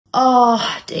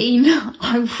Oh, Dean,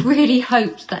 I really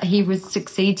hoped that he would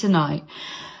succeed tonight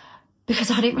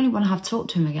because I didn't really want to have to talk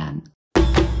to him again.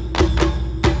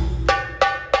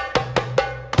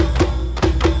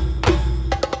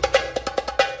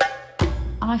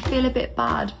 And I feel a bit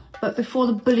bad, but before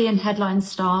the bullying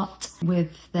headlines start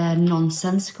with their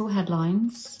nonsensical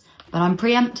headlines, but I'm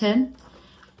preempting,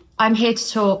 I'm here to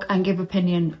talk and give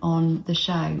opinion on the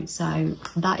show. So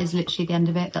that is literally the end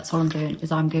of it. That's all I'm doing,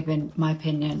 is I'm giving my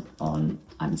opinion on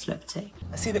I'm a Celebrity.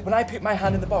 See that when I put my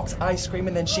hand in the box, I scream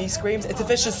and then she screams. It's a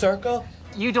vicious circle.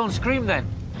 You don't scream then.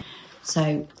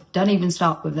 So don't even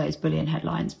start with those bullying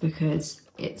headlines because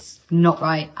it's not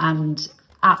right and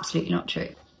absolutely not true.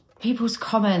 People's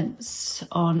comments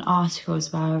on articles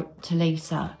about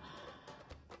Talisa,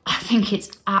 I think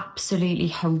it's absolutely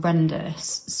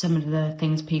horrendous, some of the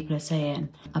things people are saying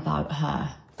about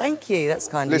her. Thank you, that's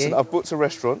kind of you. Listen, I've booked a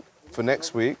restaurant for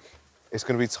next week. It's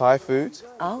going to be Thai food.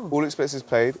 Oh. All expenses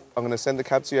paid. I'm going to send a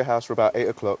cab to your house for about 8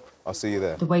 o'clock. I'll see you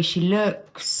there. The way she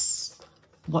looks,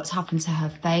 what's happened to her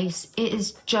face, it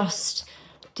is just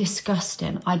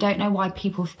disgusting. I don't know why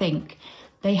people think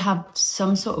they have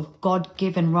some sort of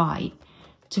God-given right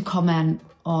to comment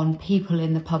on people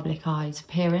in the public eye's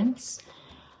appearance,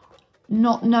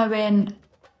 not knowing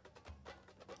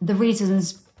the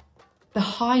reasons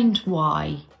behind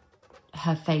why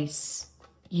her face,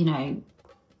 you know,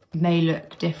 may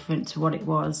look different to what it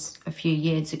was a few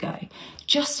years ago.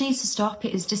 Just needs to stop.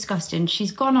 It is disgusting.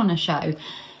 She's gone on a show.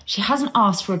 She hasn't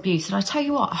asked for abuse. And I tell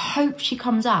you what, I hope she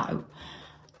comes out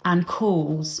and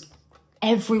calls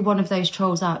every one of those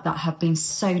trolls out that have been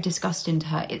so disgusting to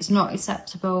her. It's not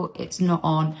acceptable, it's not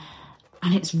on,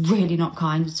 and it's really not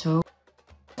kind at all.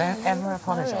 Don't ever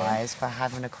apologise for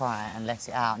having a cry and let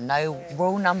it out. No,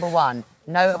 rule number one,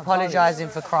 no apologising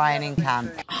for crying in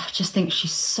camp. I just think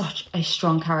she's such a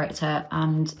strong character,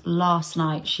 and last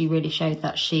night she really showed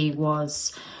that she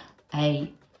was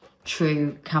a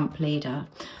true camp leader.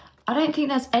 I don't think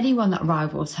there's anyone that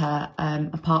rivals her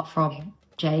apart from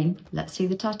Jane. Let's see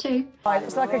the tattoo.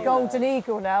 It's like a golden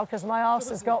eagle now because my arse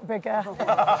has got bigger. But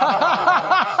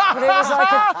it was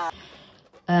like a...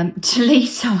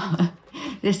 Talisa,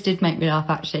 this did make me laugh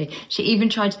actually. She even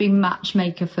tried to be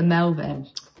matchmaker for Melvin.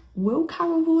 Will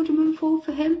Carol Vorderman fall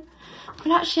for him?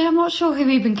 Well, actually, I'm not sure who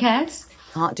even cares.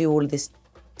 Can't do all of this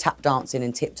tap dancing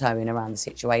and tiptoeing around the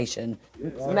situation.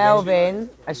 Melvin,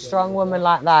 a strong woman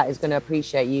like that is going to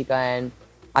appreciate you going,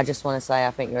 I just want to say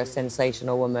I think you're a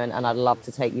sensational woman and I'd love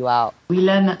to take you out. We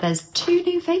learn that there's 2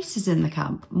 new faces in the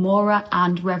camp, Maura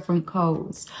and Reverend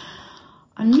Coles.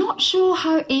 I'm not sure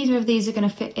how either of these are going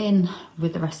to fit in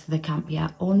with the rest of the camp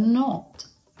yet, or not,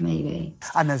 maybe.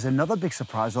 And there's another big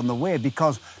surprise on the way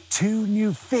because 2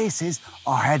 new faces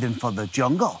are heading for the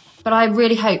jungle. But I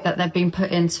really hope that they've been put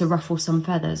in to ruffle some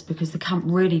feathers because the camp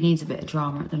really needs a bit of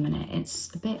drama at the minute. It's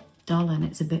a bit dull and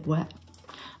it's a bit wet.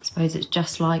 I suppose it's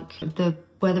just like the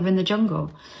weather in the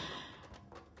jungle.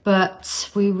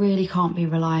 But we really can't be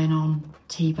relying on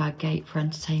Teabag Gate for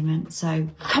entertainment. So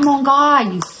come on,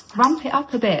 guys, ramp it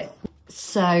up a bit.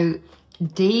 So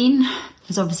Dean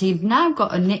has obviously now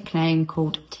got a nickname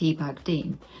called Teabag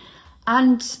Dean.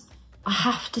 And I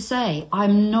have to say,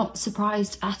 I'm not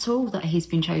surprised at all that he's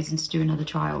been chosen to do another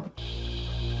trial.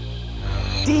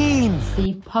 Dean!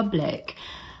 The public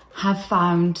have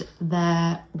found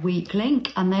their weak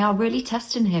link and they are really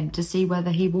testing him to see whether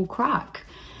he will crack.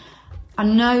 I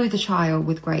know the trial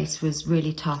with Grace was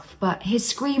really tough, but his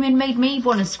screaming made me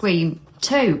want to scream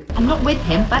too. And not with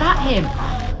him, but at him.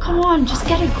 Come on, just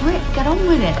get a grip, get on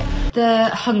with it. The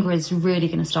hunger is really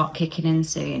going to start kicking in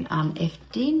soon, and if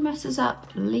Dean messes up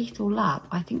Lethal Lab,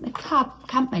 I think the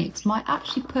campmates might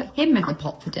actually put him in the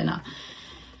pot for dinner.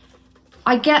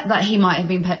 I get that he might have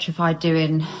been petrified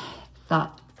doing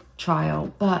that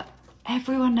trial, but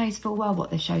everyone knows full well what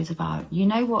this show's about. You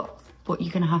know what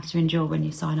you're going to have to endure when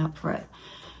you sign up for it.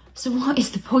 So what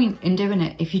is the point in doing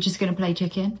it if you're just going to play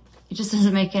chicken? It just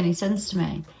doesn't make any sense to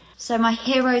me. So my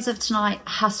heroes of tonight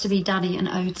has to be Daddy and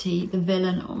Oti, the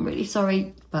villain, I'm really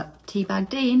sorry, but Teabag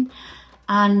Dean,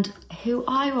 and who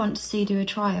I want to see do a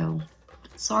trial.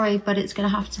 Sorry, but it's going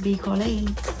to have to be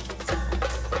Colleen.